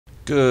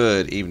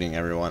Good evening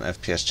everyone,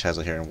 FPS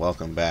Chazza here and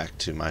welcome back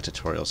to my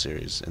tutorial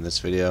series. In this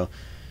video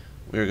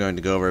we are going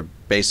to go over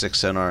basic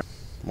sonar.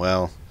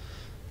 Well,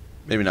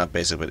 maybe not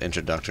basic but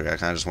introductory. I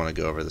kind of just want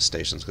to go over the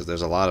stations because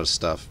there's a lot of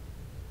stuff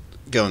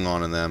going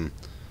on in them,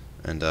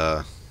 and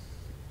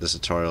this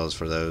tutorial is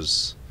for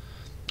those.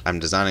 I'm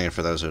designing it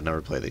for those who have never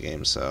played the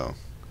game, so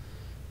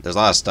there's a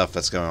lot of stuff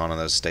that's going on in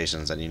those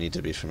stations that you need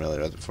to be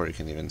familiar with before you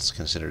can even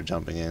consider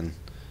jumping in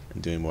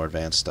and doing more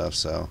advanced stuff.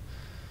 So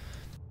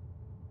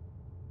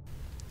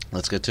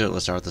let's get to it.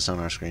 Let's start with the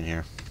sonar screen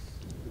here.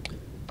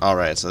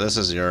 Alright, so this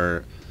is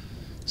your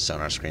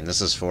sonar screen.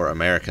 This is for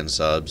American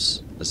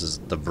subs. This is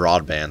the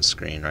broadband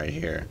screen right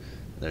here.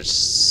 There's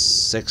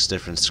 6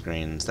 different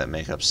screens that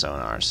make up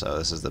Sonar, so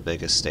this is the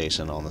biggest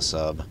station on the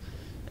sub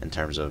in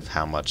terms of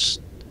how much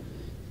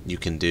you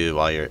can do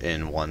while you're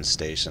in one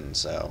station.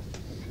 So,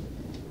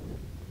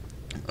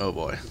 oh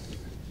boy,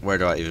 where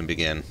do I even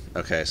begin?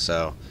 Okay,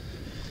 so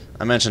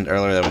I mentioned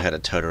earlier that we had a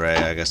towed array.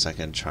 I guess I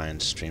can try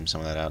and stream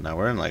some of that out. Now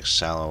we're in like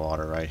shallow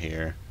water right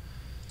here,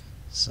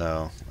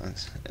 so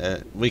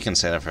we can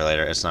say that for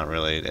later. It's not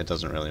really, it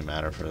doesn't really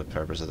matter for the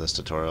purpose of this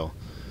tutorial.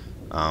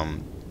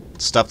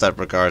 Stuff that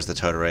regards the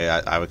towed array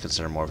I would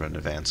consider more of an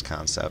advanced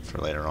concept for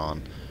later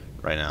on.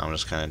 Right now I'm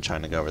just kind of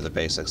trying to go over the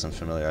basics and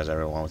familiarize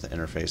everyone with the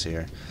interface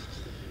here.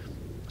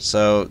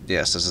 So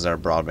yes, this is our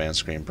broadband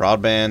screen.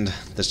 Broadband,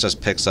 this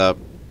just picks up,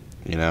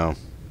 you know,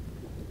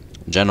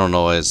 general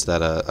noise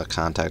that a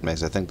contact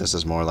makes. I think this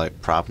is more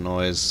like prop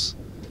noise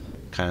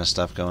kind of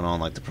stuff going on,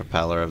 like the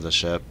propeller of the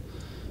ship,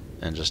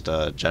 and just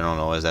general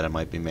noise that it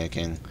might be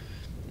making.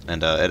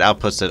 And it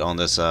outputs it on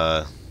this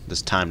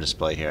this time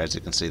display here. As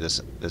you can see,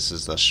 this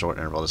is the short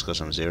interval. This goes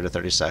from 0 to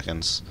 30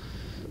 seconds.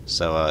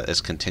 So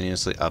it's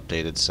continuously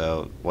updated.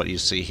 So what you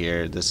see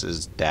here, this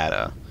is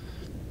data.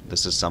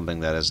 This is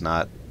something that is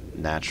not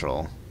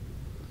natural,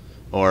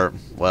 or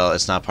well,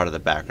 it's not part of the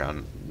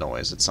background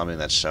noise. It's something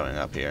that's showing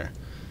up here.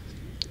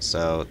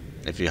 So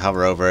if you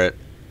hover over it,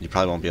 you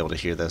probably won't be able to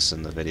hear this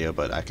in the video,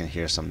 but I can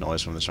hear some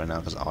noise from this right now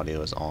because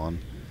audio is on.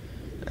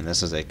 And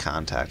this is a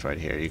contact right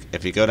here.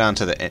 If you go down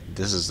to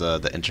this is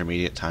the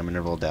intermediate time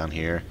interval down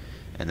here,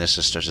 and this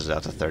just stretches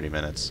out to 30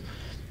 minutes.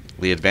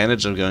 The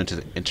advantage of going to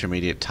the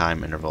intermediate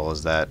time interval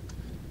is that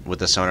with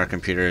the sonar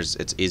computers,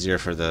 it's easier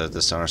for the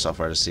sonar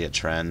software to see a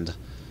trend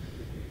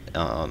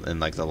in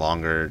like the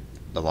longer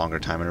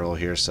time interval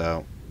here,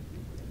 so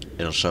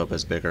it'll show up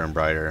as bigger and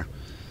brighter.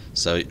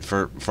 So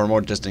for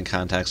more distant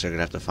contacts, you're going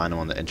to have to find them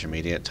on the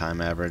intermediate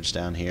time average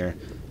down here.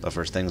 But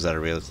for things that are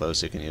really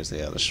close, you can use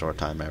the short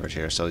time average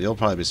here. So you'll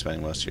probably be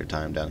spending most of your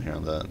time down here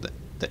on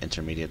the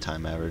intermediate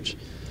time average.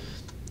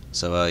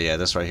 So yeah,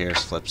 this right here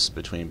flips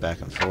between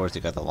back and forth.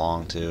 You got the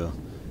long too.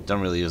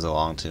 Don't really use the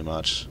long too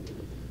much.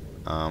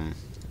 I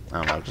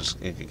don't know.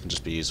 It can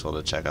just be useful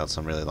to check out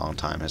some really long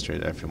time history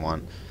there if you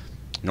want.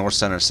 North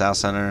center, south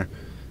center.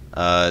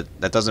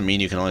 That doesn't mean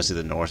you can only see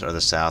the north or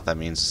the south. That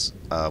means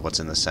what's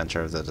in the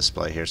center of the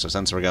display here. So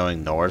since we're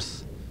going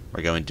north,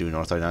 we're going due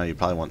north right now. You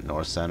probably want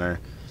north center.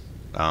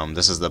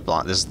 This is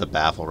the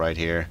baffle right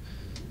here.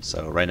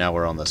 So right now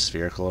we're on the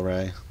spherical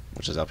array,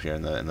 which is up here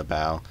in the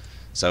bow.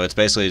 So it's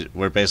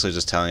we're basically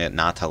just telling it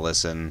not to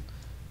listen.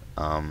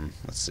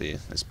 Let's see,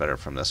 it's better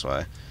from this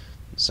way.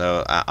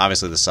 So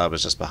obviously the sub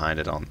is just behind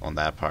it on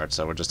that part.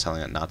 So we're just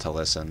telling it not to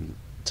listen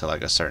to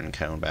like a certain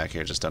cone back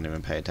here. Just don't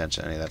even pay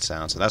attention to any of that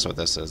sound. So that's what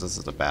this is. This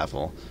is the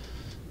baffle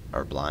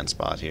or blind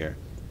spot here.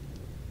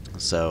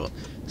 So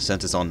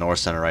since it's on north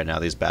center right now,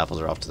 these baffles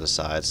are off to the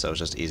side, so it's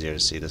just easier to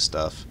see this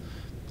stuff.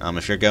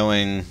 If you're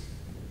going,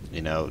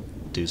 you know,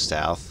 due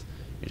south,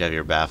 you'd have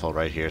your baffle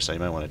right here, so you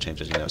might want to change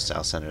it, you know,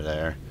 south center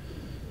there.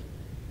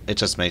 It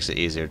just makes it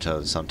easier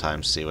to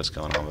sometimes see what's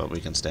going on, but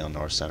we can stay on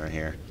north center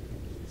here.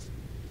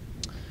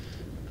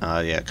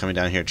 Yeah, coming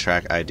down here,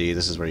 track ID,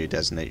 this is where you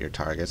designate your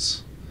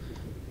targets.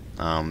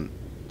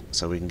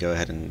 So we can go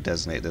ahead and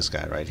designate this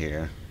guy right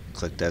here.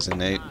 Click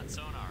designate.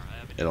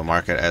 It'll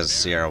mark it as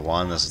Sierra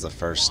 1. This is the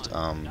first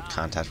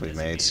contact we've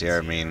made.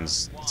 Sierra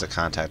means it's a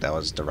contact that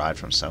was derived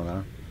from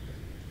Sonar.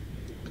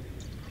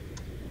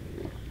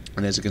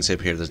 And as you can see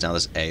up here, there's now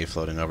this A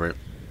floating over it.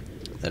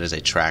 That is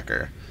a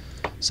tracker.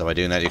 So by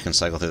doing that, you can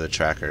cycle through the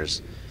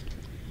trackers.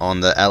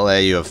 On the LA,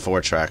 you have 4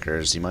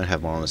 trackers. You might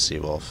have one on the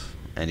Seawolf.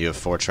 And you have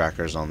 4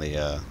 trackers on the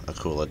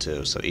Akula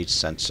too. So each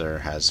sensor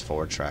has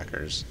 4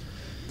 trackers.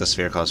 The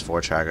spherical has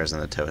 4 trackers,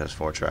 and the toad has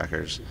 4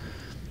 trackers.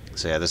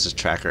 So yeah, this is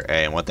tracker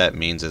A, and what that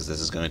means is this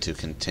is going to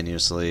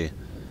continuously,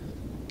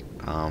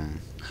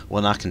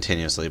 well, not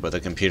continuously, but the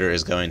computer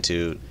is going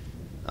to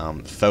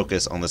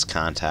focus on this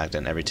contact,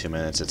 and every 2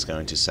 minutes it's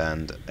going to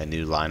send a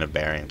new line of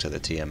bearing to the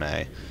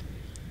TMA.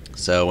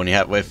 So when you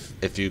have,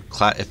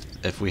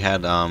 if we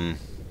had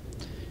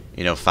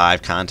you know,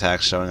 5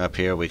 contacts showing up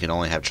here, we can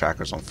only have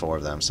trackers on 4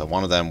 of them. So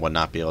one of them would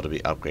not be able to be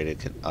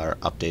upgraded or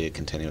updated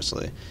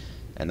continuously,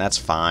 and that's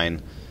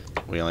fine.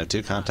 We only have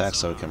 2 contacts,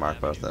 so we can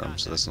mark both of them.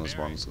 So this one's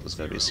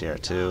going to be Sierra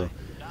 2.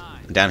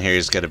 And down here, you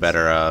just get a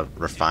better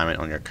refinement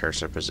on your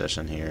cursor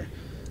position here.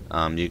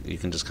 You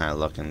can just kind of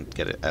look and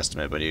get an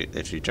estimate, but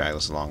if you drag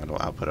this along,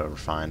 it'll output a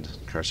refined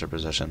cursor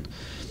position.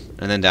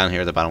 And then down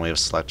here at the bottom we have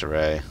select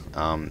array.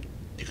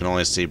 You can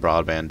only see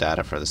broadband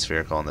data for the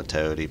spherical and the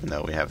toad, even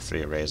though we have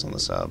 3 arrays on the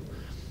sub.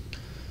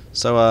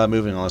 So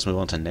moving on, let's move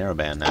on to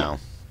narrowband now.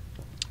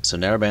 So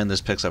narrowband,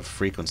 this picks up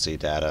frequency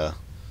data.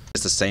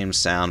 It's the same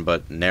sound,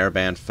 but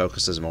narrowband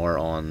focuses more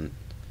on,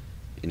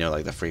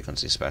 like the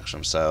frequency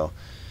spectrum. So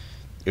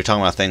you're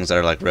talking about things that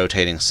are like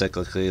rotating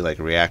cyclically, like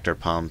reactor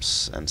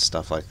pumps and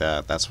stuff like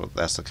that. That's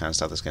the kind of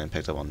stuff that's getting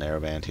picked up on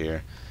narrowband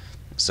here.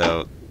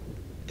 So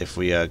if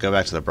we go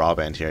back to the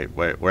broadband here,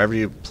 wherever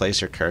you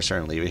place your cursor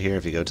and leave it here,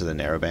 if you go to the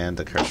narrowband,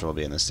 the cursor will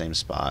be in the same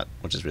spot,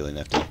 which is really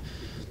nifty.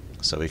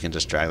 So we can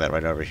just drag that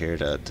right over here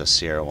to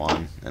Sierra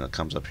 1, and it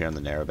comes up here in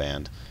the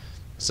narrowband.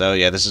 So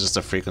yeah, this is just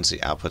a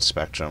frequency output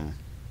spectrum,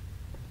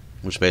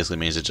 which basically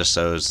means it just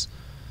shows,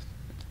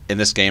 in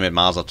this game it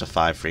models up to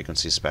 5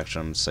 frequency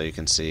spectrums, so you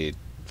can see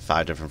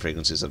 5 different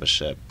frequencies of a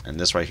ship. And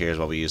this right here is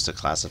what we use to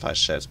classify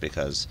ships,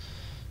 because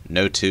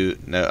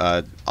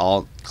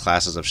all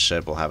classes of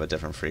ship will have a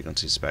different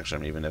frequency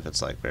spectrum, even if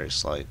it's like very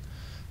slight.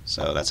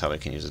 So that's how we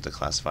can use it to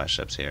classify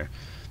ships here.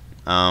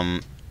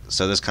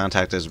 So this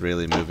contact is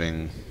really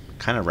moving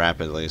kind of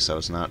rapidly, so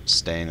it's not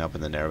staying up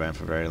in the narrowband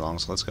for very long.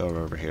 So let's go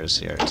over here to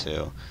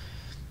CR2.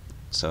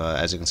 So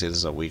as you can see, this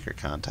is a weaker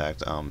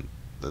contact.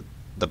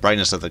 The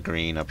brightness of the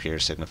green up here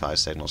signifies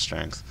signal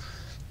strength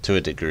to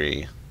a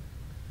degree.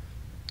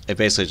 It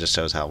basically just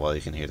shows how well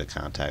you can hear the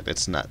contact.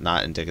 It's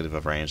not indicative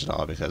of range at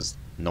all, because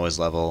noise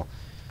level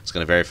is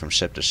going to vary from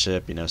ship to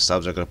ship.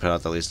 Subs are going to put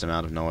out the least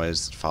amount of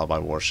noise, followed by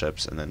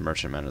warships, and then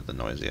merchantmen are the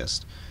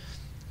noisiest.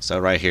 So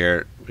right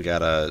here we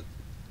got a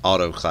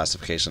auto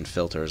classification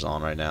filters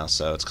on right now,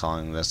 so it's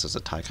calling this as a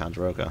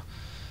Ticonderoga.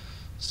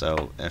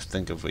 So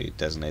if we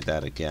designate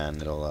that again,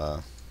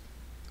 it'll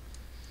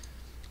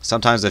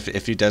sometimes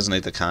if you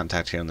designate the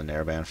contact here in the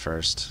narrowband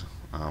first,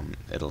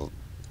 it'll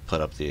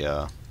put up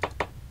the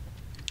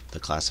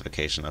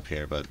classification up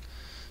here, but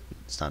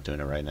it's not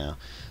doing it right now.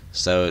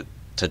 So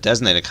to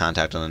designate a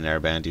contact on the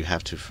narrowband, you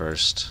have to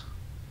first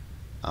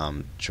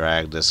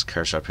drag this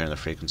cursor up here in the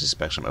frequency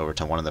spectrum over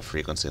to one of the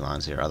frequency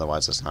lines here.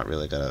 Otherwise, it's not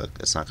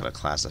gonna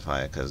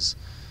classify it, because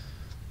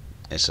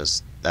that's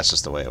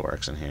just the way it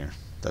works in here.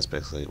 That's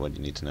basically what you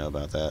need to know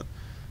about that.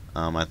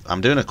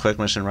 I'm doing a quick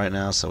mission right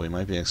now, so we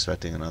might be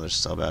expecting another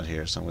sub out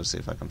here. So I'm gonna see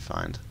if I can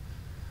find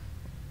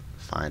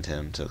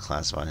him to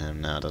classify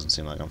him. Now it doesn't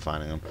seem like I'm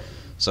finding him.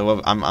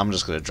 So I'm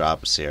just gonna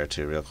drop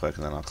CR2 real quick,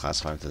 and then I'll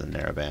classify him to the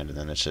narrowband, and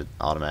then it should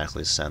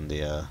automatically send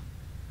the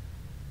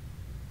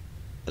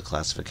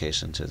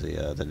classification to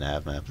the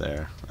nav map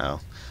there.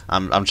 Oh,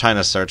 I'm trying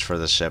to search for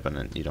the ship, and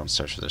then you don't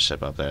search for the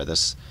ship up there.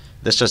 This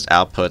just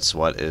outputs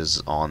what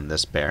is on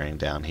this bearing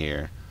down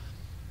here.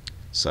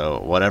 So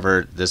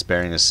whatever this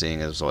bearing is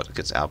seeing is what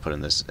gets output in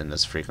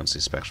this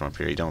frequency spectrum up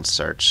here. You don't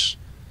search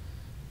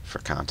for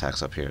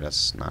contacts up here.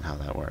 That's not how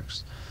that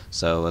works.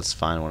 So let's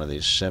find one of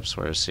these ships.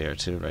 Where's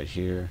CR2? Right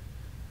here.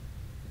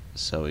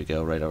 So we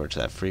go right over to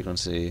that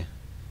frequency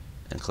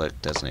and click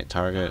designate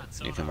target.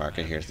 You can mark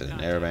it here through the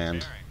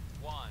narrowband,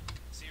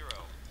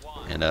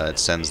 and it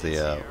sends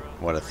the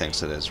what it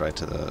thinks it is right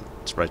to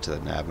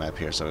the nav map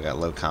here. So we got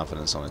low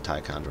confidence on a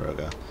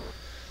Ticonderoga.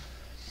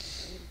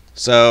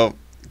 So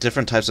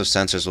different types of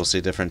sensors will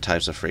see different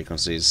types of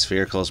frequencies.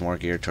 Spherical is more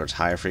geared towards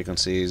higher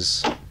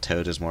frequencies.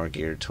 Toad is more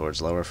geared towards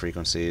lower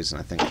frequencies, and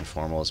I think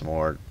conformal is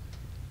more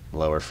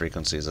lower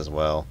frequencies as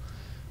well.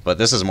 But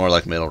this is more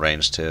like middle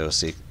range too.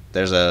 See,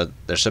 there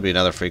should be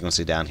another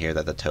frequency down here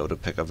that the toad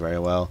would pick up very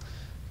well,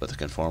 but the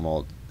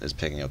conformal is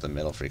picking up the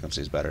middle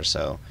frequencies better.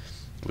 So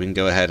we can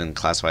go ahead and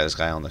classify this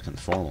guy on the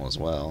conformal as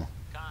well.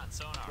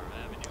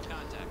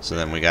 So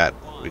then we got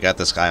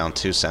this guy on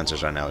 2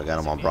 sensors right now. We got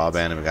him on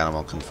broadband and we got him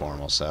on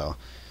conformal. So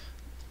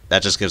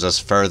that just gives us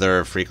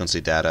further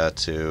frequency data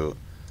to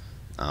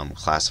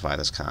classify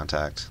this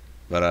contact.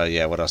 But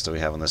yeah, what else do we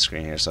have on the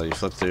screen here? So you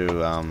flip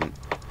through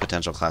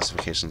potential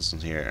classifications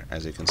in here.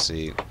 As you can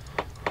see,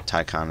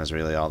 Ticon is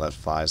really all that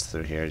flies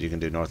through here. You can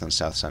do north and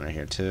south center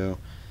here too,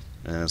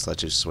 and this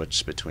lets you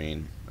switch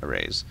between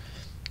arrays.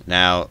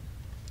 Now,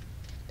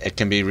 it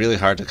can be really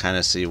hard to kind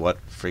of see what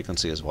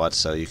frequency is what,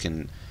 so you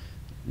can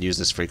use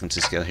this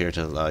frequency scale here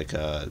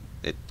to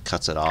it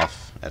cuts it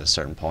off at a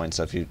certain point.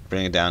 So if you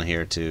bring it down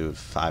here to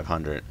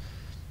 500,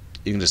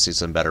 you can just see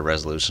some better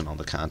resolution on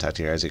the contact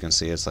here. As you can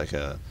see, it's like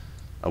a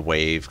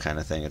wave kind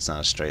of thing. It's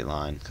not a straight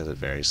line because it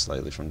varies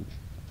slightly from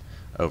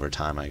over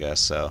time, I guess.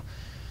 So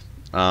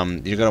you're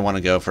going to want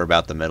to go for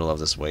about the middle of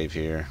this wave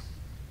here.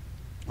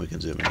 We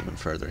can zoom in even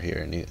further here,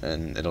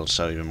 and it'll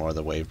show even more of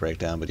the wave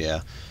breakdown. But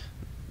yeah,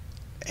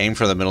 aim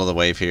for the middle of the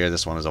wave here.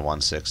 This one is a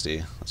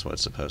 160. That's what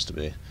it's supposed to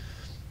be.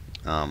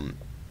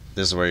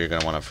 This is where you're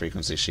going to want a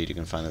frequency sheet. You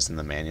can find this in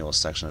the manual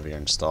section of your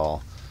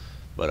install.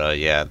 But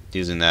yeah,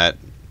 using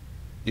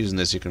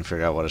this, you can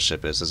figure out what a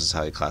ship is. This is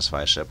how you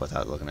classify a ship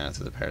without looking at it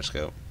through the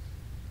periscope.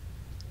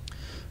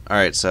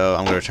 Alright, so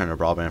I'm going to return to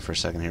broadband for a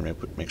second here,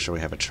 make sure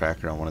we have a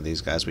tracker on one of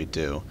these guys. We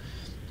do.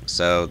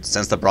 So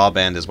since the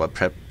broadband is what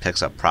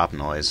picks up prop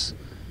noise,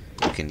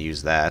 we can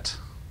use that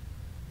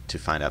to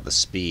find out the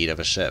speed of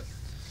a ship.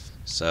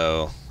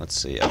 So let's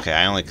see. Okay,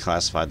 I only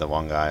classified the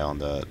one guy on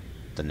the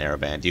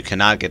narrowband. You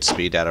cannot get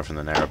speed data from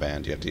the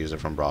narrowband. You have to use it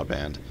from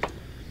broadband.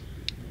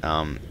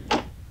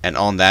 And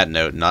on that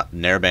note,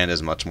 narrowband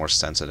is much more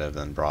sensitive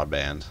than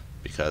broadband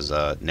because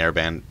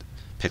narrowband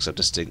picks up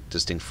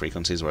distinct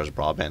frequencies, whereas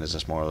broadband is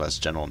just more or less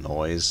general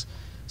noise.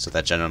 So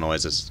that general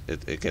noise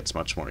it gets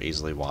much more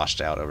easily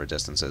washed out over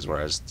distances,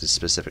 whereas the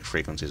specific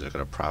frequencies are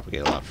going to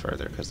propagate a lot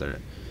further because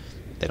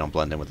they don't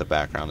blend in with the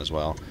background as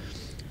well.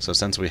 So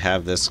since we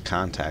have this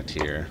contact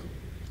here,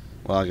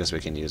 well, I guess we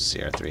can use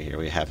CR3 here.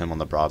 We have him on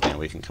the broadband.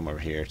 We can come over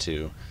here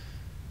to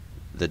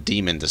the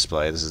Demon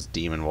display. This is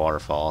Demon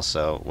Waterfall.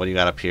 So what you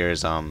got up here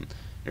is your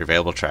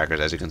available trackers.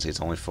 As you can see,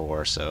 it's only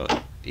 4, so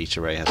each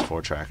array has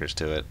 4 trackers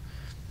to it.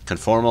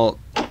 Conformal,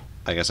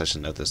 I guess I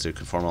should note this too.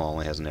 Conformal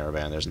only has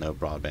narrowband. There's no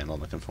broadband on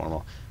the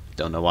conformal.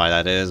 Don't know why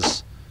that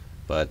is,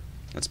 but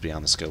it's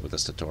beyond the scope of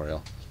this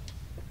tutorial.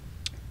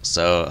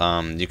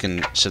 So you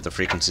can shift the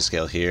frequency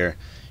scale here.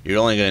 You're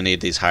only going to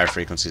need these higher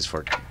frequencies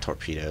for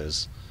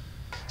torpedoes.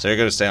 So you're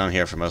going to stay on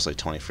here for mostly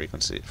 20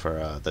 frequency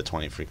the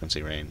 20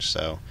 frequency range.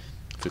 So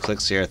if we click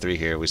CR3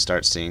 here, we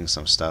start seeing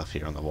some stuff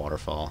here on the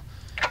waterfall.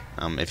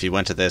 If you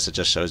went to this, it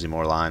just shows you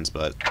more lines,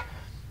 but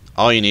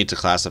all you need to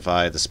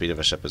classify the speed of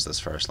a ship is this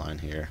first line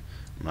here.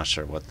 I'm not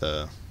sure what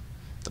the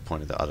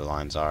point of the other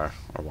lines are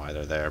or why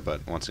they're there,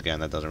 but once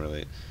again, that doesn't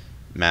really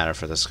matter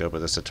for the scope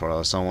of this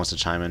tutorial. If someone wants to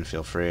chime in,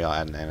 feel free. I'll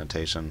add an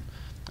annotation.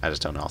 I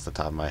just don't know off the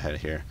top of my head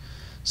here.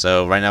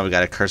 So right now we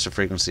got a cursor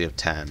frequency of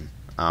 10.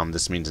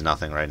 This means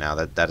nothing right now.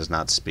 That is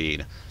not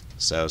speed.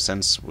 So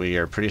since we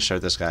are pretty sure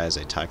this guy is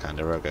a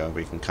Ticonderoga,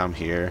 we can come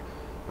here,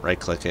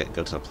 right-click it,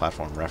 go to the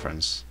platform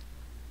reference,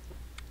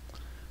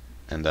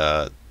 and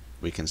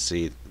we can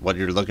see what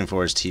you're looking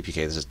for is TPK.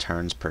 This is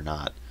turns per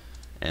knot,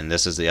 and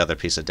this is the other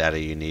piece of data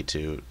you need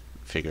to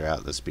figure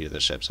out the speed of the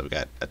ship. So we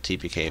got a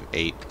TPK of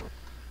 8.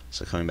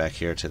 So coming back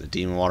here to the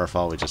Demon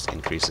Waterfall, we just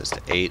increase this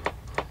to 8.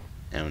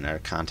 And our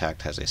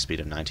contact has a speed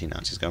of 19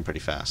 knots. He's going pretty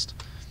fast.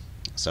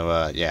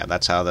 So yeah,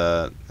 that's how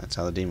the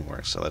Demon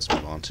works. So let's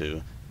move on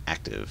to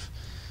active.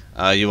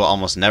 You will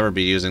almost never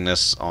be using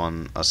this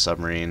on a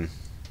submarine,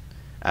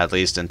 at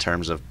least in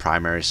terms of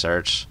primary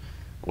search.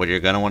 What you're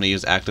going to want to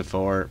use active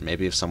for,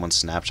 maybe if someone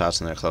snapshots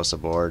and they're close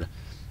aboard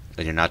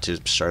and you're not too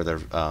sure of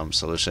their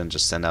solution,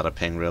 just send out a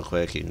ping real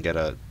quick. You can get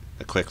a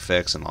quick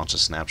fix and launch a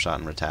snapshot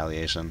in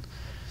retaliation.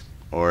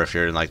 Or if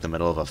you're in like the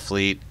middle of a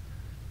fleet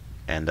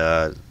and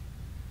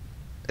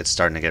it's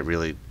starting to get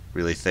really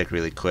thick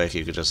really quick,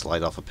 you could just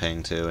light off a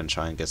ping too and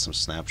try and get some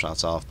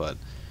snapshots off. But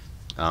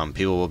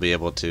people will be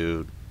able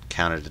to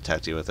counter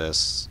detect you with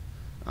this.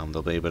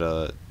 They'll be able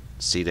to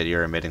see that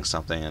you're emitting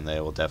something, and they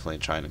will definitely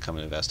try to come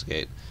and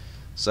investigate.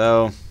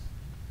 So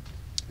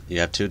you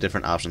have 2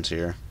 different options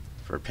here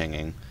for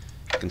pinging.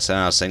 You can send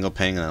out a single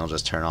ping and then it'll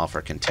just turn off,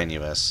 or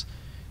continuous.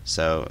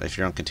 So if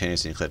you're on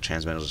continuous and you click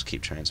transmit, it'll just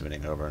keep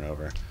transmitting over and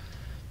over.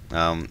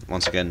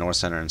 Once again, north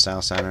center and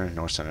south center.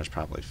 North center is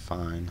probably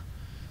fine.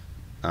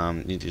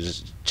 You need to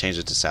just change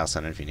it to south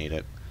center if you need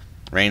it.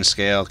 Range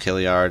scale,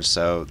 kiluyards.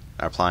 So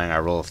applying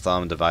our rule of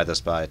thumb, divide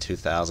this by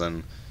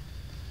 2,000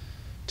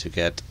 to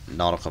get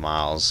nautical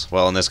miles.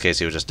 Well, in this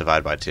case, you would just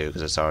divide by 2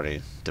 because it's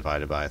already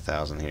divided by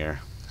 1,000 here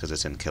because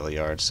it's in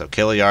kiluyards. So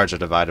kiluyards are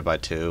divided by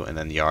 2, and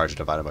then yards are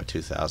divided by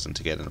 2,000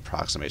 to get an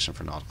approximation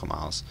for nautical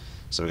miles.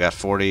 So we got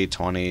 40,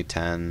 20,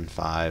 10,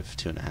 5,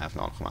 2.5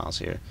 nautical miles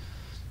here.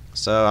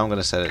 So I'm going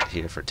to set it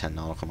here for 10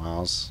 nautical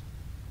miles.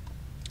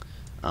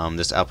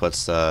 This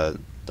outputs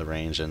the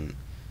range and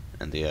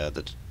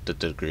the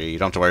degree. You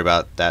don't have to worry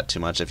about that too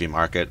much. If you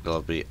mark it,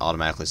 it'll be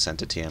automatically sent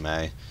to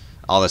TMA.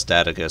 All this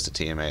data goes to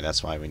TMA.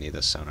 That's why we need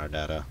this sonar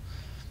data.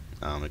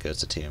 It goes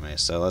to TMA.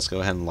 So let's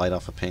go ahead and light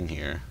off a ping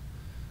here.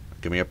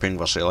 Give me a ping,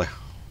 Vasily.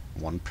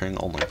 1 ping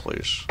only,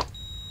 please.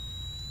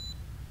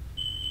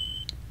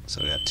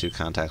 So we got 2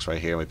 contacts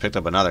right here. We picked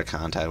up another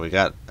contact. We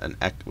got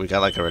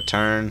like a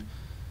return,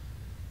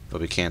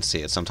 but we can't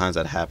see it. Sometimes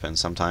that happens.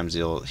 Sometimes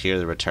you'll hear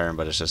the return,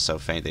 but it's just so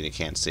faint that you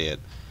can't see it.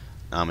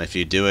 If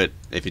you do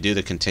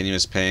the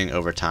continuous ping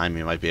over time,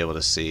 you might be able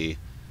to see.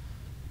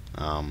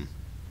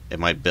 It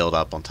might build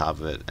up on top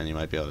of it, and you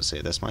might be able to see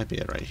it. This might be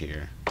it right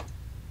here.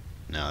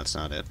 No, that's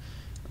not it.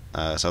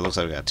 So it looks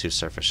like we got 2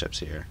 surface ships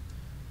here.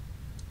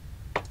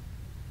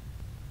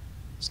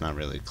 It's not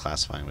really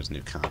classifying as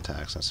new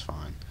contacts. That's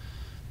fine.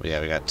 But yeah,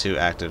 we got 2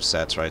 active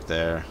sets right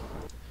there.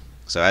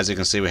 So as you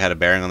can see, we had a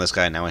bearing on this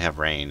guy, and now we have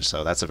range.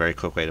 So that's a very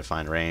quick way to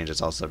find range.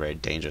 It's also a very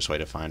dangerous way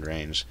to find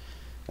range.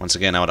 Once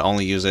again, I would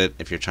only use it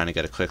if you're trying to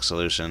get a quick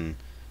solution,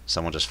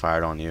 someone just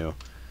fired on you,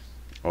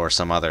 or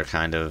some other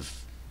kind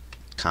of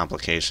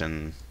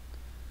complication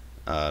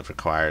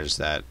requires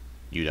that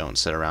you don't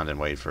sit around and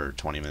wait for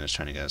 20 minutes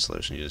trying to get a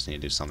solution. You just need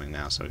to do something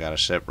now. So we got a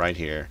ship right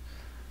here.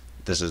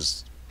 This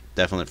is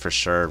definitely for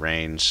sure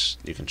range.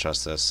 You can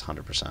trust this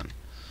 100%.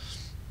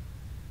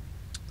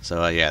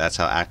 So yeah, that's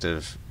how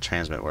active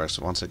transmit works.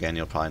 Once again,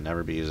 you'll probably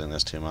never be using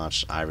this too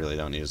much. I really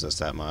don't use this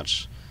that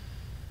much.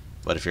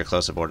 But if you're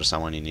close aboard to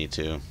someone you need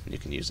to, you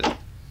can use it.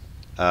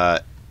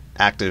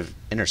 Active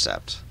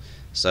intercept.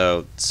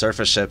 So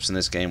surface ships in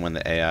this game, when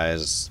the AI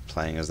is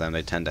playing as them,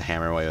 they tend to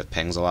hammer away with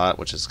pings a lot,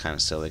 which is kind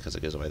of silly because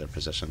it gives away their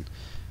position.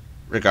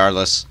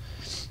 Regardless,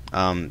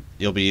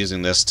 you'll be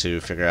using this to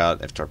figure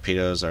out if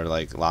torpedoes are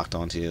like locked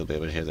onto you. You'll be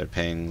able to hear their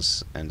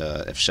pings, and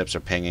if ships are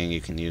pinging,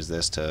 you can use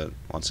this to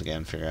once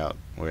again figure out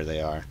where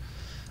they are.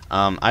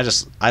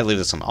 I leave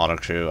this on auto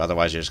crew.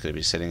 Otherwise, you're just going to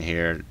be sitting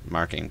here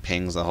marking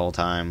pings the whole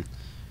time.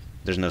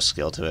 There's no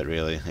skill to it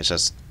really. It's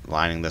just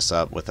lining this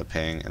up with a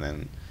ping, and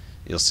then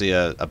you'll see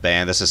a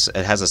band. It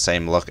has the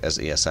same look as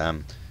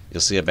ESM.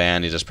 You'll see a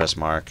band. You just press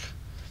mark,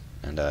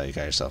 and you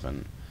got yourself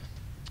an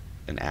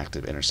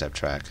active intercept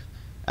track.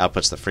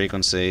 Outputs the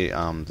frequency.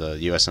 The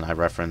USNI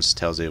reference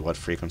tells you what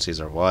frequencies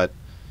are what.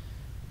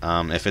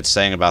 If it's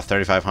saying about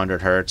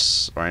 3,500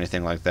 hertz or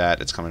anything like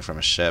that, it's coming from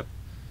a ship.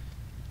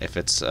 If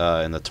it's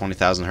in the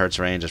 20,000 hertz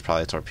range, it's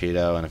probably a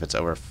torpedo, and if it's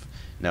over,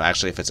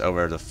 if it's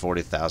over the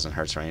 40,000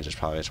 hertz range, it's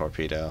probably a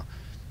torpedo.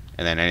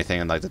 And then anything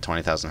in like the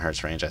 20,000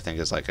 hertz range, I think,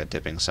 is like a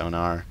dipping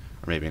sonar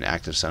or maybe an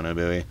active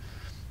sonobuoy.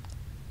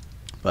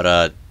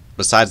 But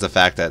besides the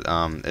fact that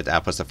it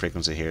outputs the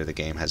frequency here, the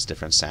game has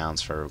different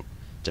sounds for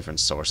different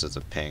sources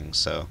of ping.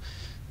 So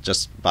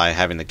just by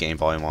having the game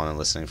volume on and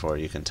listening for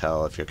it, you can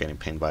tell if you're getting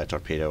pinged by a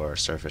torpedo or a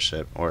surface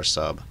ship or a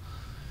sub.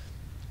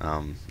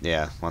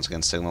 Yeah, once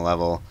again, signal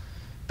level,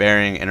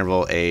 bearing,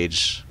 interval,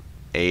 age.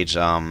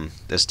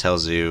 This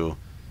tells you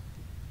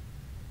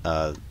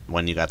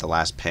when you got the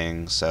last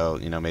ping. So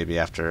maybe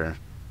after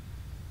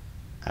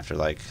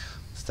like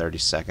 30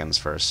 seconds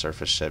for a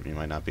surface ship, you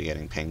might not be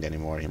getting pinged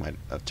anymore. You might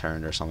have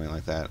turned or something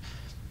like that.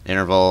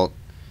 Interval,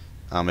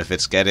 if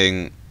it's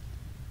getting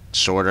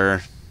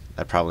shorter,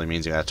 that probably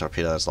means you got a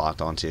torpedo that's locked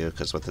onto you,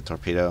 because with the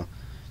torpedo,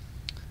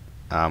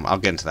 I'll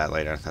get into that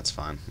later. That's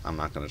fine. I'm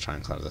not going to try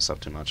and clutter this up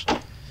too much.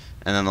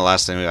 And then the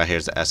last thing we got here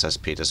is the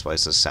SSP,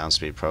 displays the sound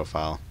speed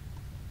profile.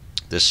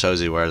 This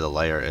shows you where the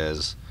layer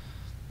is,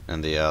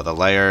 and the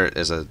layer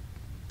is a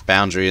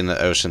boundary in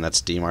the ocean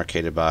that's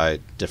demarcated by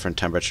different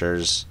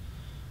temperatures,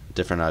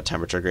 different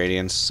temperature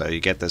gradients. So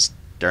you get this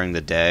during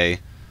the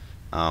day.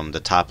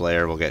 The top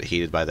layer will get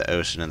heated by the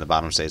ocean, and the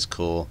bottom stays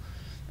cool.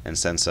 And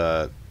since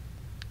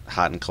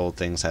hot and cold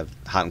fluids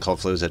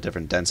have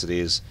different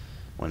densities,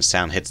 when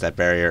sound hits that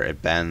barrier,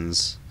 it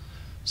bends.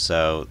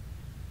 So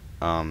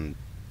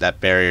that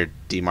barrier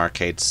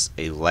demarcates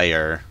a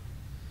layer,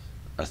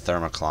 a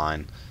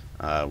thermocline,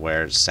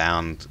 where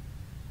sound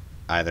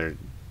either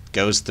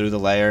goes through the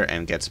layer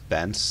and gets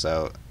bent.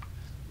 So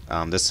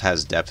this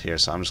has depth here,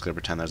 so I'm just going to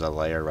pretend there's a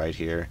layer right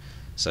here.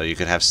 So you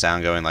could have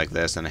sound going like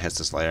this, and it hits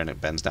this layer and it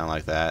bends down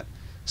like that.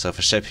 So if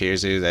a ship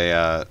hears you,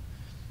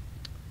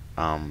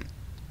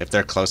 if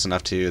they're close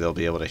enough to you, they'll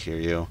be able to hear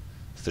you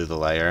through the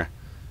layer.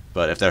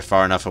 But if they're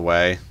far enough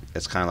away,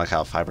 it's kind of like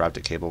how fiber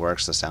optic cable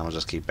works. The sound will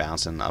just keep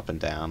bouncing up and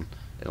down.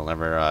 It'll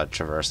never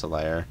traverse the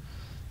layer.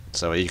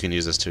 So you can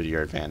use this to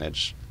your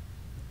advantage.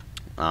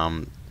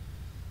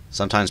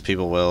 Sometimes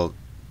people will,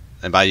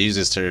 and by use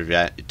this to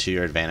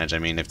your advantage, I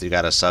mean if you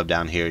got a sub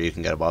down here, you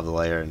can get above the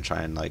layer and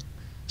try and like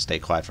stay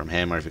quiet from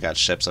him. Or if you got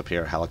ships up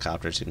here,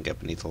 helicopters, you can get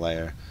beneath the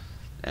layer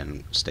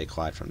and stay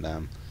quiet from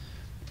them.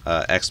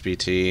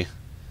 XBT.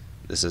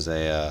 This is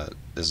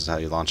how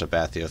you launch a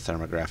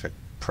bathyothermographic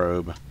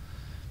probe,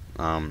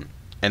 and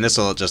this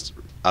will just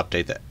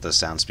update the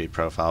sound speed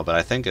profile. But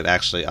I think it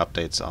actually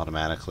updates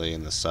automatically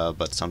in the sub.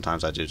 But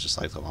sometimes I do just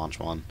like to launch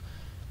one,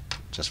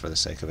 just for the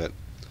sake of it.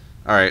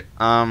 All right,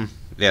 yeah,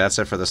 that's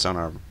it for the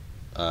sonar.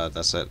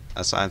 That's it.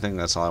 I think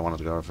that's all I wanted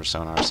to go over for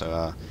sonar.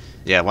 So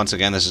yeah, once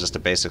again, this is just a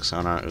basic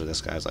sonar. Ooh,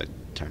 this guy's like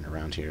turned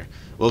around here.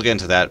 We'll get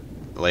into that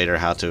later,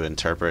 how to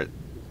interpret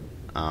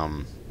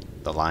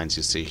the lines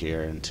you see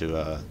here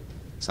into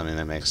something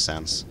that makes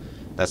sense.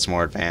 That's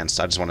more advanced.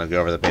 I just want to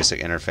go over the basic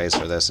interface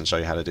for this and show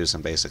you how to do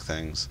some basic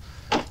things.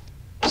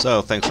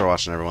 So thanks for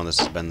watching, everyone. This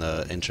has been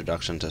the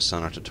introduction to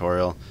Sonar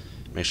tutorial.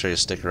 Make sure you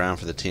stick around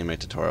for the teammate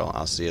tutorial.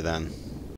 I'll see you then.